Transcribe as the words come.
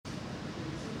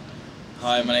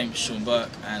Hi, my name's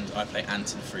Bourke and I play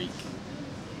Ant in Freak.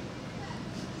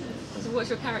 So what's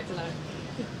your character like?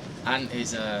 Ant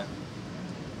is at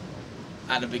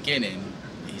the beginning,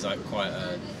 he's like quite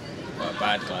a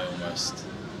bad guy almost.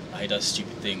 He does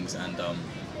stupid things and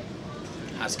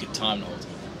has a good time the whole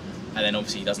time. And then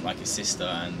obviously he doesn't like his sister,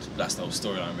 and that's the whole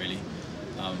storyline really.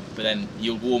 But then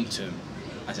you'll warm to him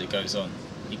as it goes on.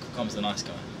 He becomes the nice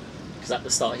guy. Because at the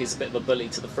start he's a bit of a bully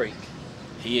to the Freak.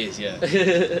 He is, yeah.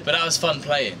 But that was fun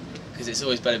playing, because it's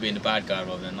always better being the bad guy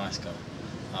rather than the nice guy.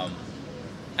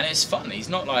 And it's fun. He's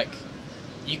not like,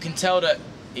 you can tell that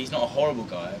he's not a horrible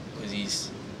guy because he's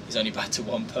only bad to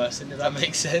one person, if that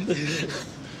makes sense.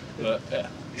 But yeah,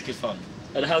 it's good fun.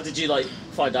 And how did you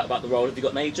find out about the role? Have you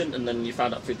got an agent and then you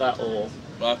found out through that, or?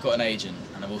 Well, I've got an agent,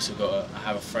 and I've also got I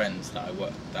have a friend that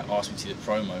that asked me to do the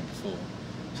promo before,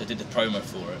 so I did the promo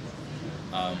for it,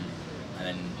 and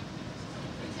then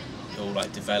it all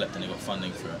developed and I got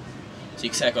funding for it. So you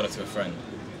can say I got it through a friend.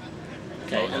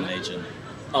 Okay. And an agent.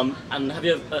 And have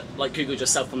you ever googled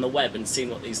yourself on the web and seen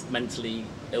what these mentally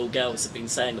ill girls have been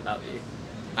saying about you?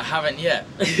 I haven't yet.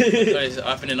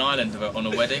 I've been in Ireland on a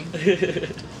wedding,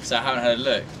 so I haven't had a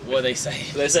look. What are they saying?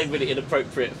 They're saying really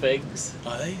inappropriate things.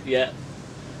 Are they? Yeah.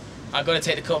 I've got to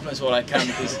take the compliments while I can,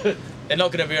 because they're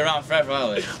not going to be around forever,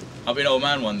 are they? I'll be an old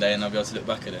man one day and I'll be able to look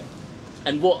back at it.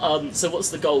 And what? So what's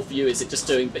the goal for you? Is it just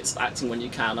doing bits of acting when you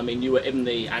can? I mean, you were in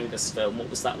the Angus film.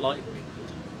 What was that like?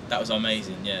 That was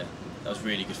amazing. Yeah, that was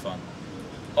really good fun.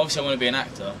 Obviously, I want to be an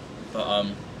actor, but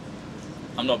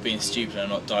I'm not being stupid. I'm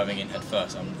not diving in head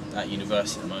first. I'm at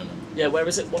university at the moment. Yeah, where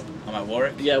is it? What? I'm at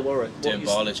Warwick. Yeah, Warwick. Doing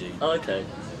biology. Oh, okay.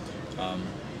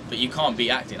 But you can't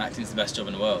beat acting. Acting's the best job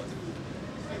in the world.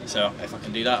 So if I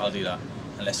can do that, I'll do that.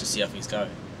 And let's just see how things go,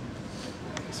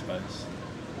 I suppose.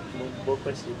 More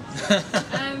questions?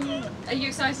 Are you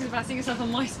excited about seeing yourself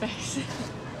on MySpace?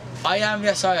 I am,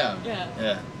 yes I am. Yeah.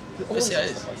 Yeah. Let's see how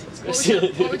it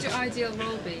is. What would your ideal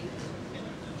role be?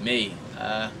 Me?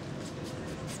 I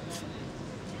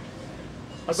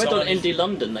read on Indie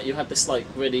London that you had this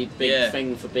really big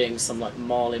thing for being some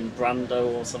Marlon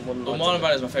Brando or someone. Well, Marlon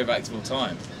Brando is my favourite actor of all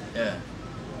time. Yeah.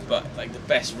 But the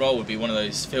best role would be one of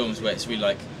those films where it's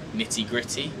really nitty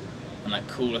gritty and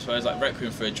cool, I suppose, like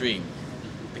Requiem for a Dream.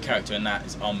 The character in that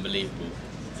is unbelievable.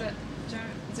 Is that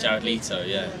Jared Leto,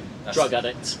 yeah. Drug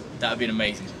addict. That would be an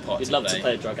amazing part You'd to love play. to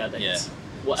play a drug addict. Yeah.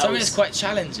 Something that's quite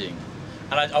challenging.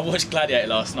 And I watched Gladiator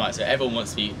last night, so everyone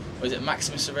wants to be. Was it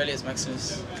Maximus Aurelius?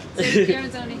 Maximus? So you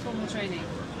haven't done any formal training?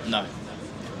 No.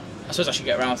 I suppose I should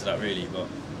get around to that really, but.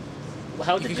 Well,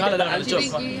 how did you kind of learn on the Do job?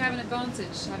 you think you have an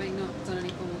advantage having not done any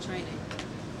formal training?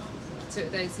 To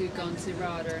those who've gone to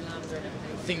RADA and Lambda and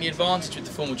everything? I think the advantage with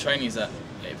the formal training is that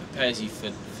it prepares you for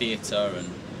theatre and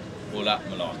all that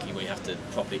malarkey where you have to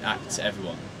properly act to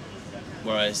everyone.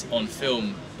 Whereas on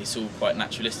film, it's all quite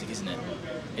naturalistic, isn't it?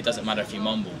 It doesn't matter if you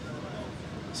mumble.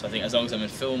 So I think as long as I'm in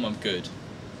film, I'm good.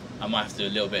 I might have to do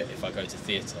a little bit if I go to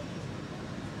theatre.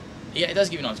 Yeah, it does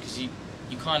give you an answer because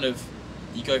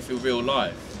you go through real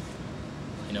life,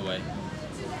 in a way.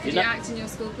 Did you act in your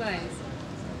school plays?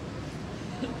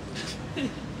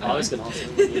 I was going to answer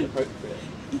something inappropriate.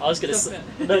 I was going to say,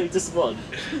 no, just one.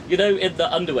 You know, in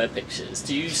the underwear pictures,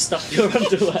 do you stuff your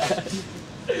underwear?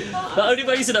 The only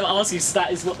reason I'm asking is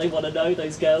that is what they want to know,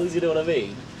 those girls, you know what I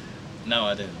mean? No,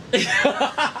 I didn't.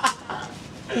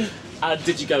 And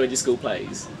did you go in your school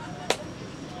plays?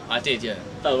 I did, yeah.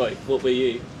 Oh, right, what were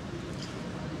you?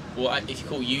 Well, if you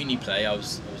call uni play, I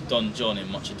was Don John in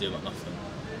Much Ado About Nothing,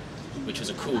 which was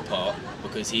a cool part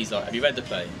because he's have you read the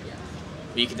play?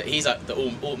 He's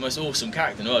the most awesome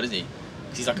character in the world, isn't he?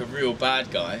 Because he's a real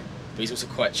bad guy, but he's also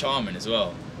quite charming as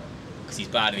well. Because he's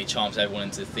bad and he charms everyone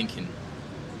into thinking.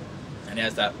 And he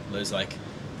has those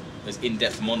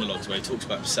in-depth monologues where he talks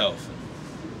about himself.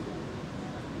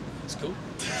 It's cool.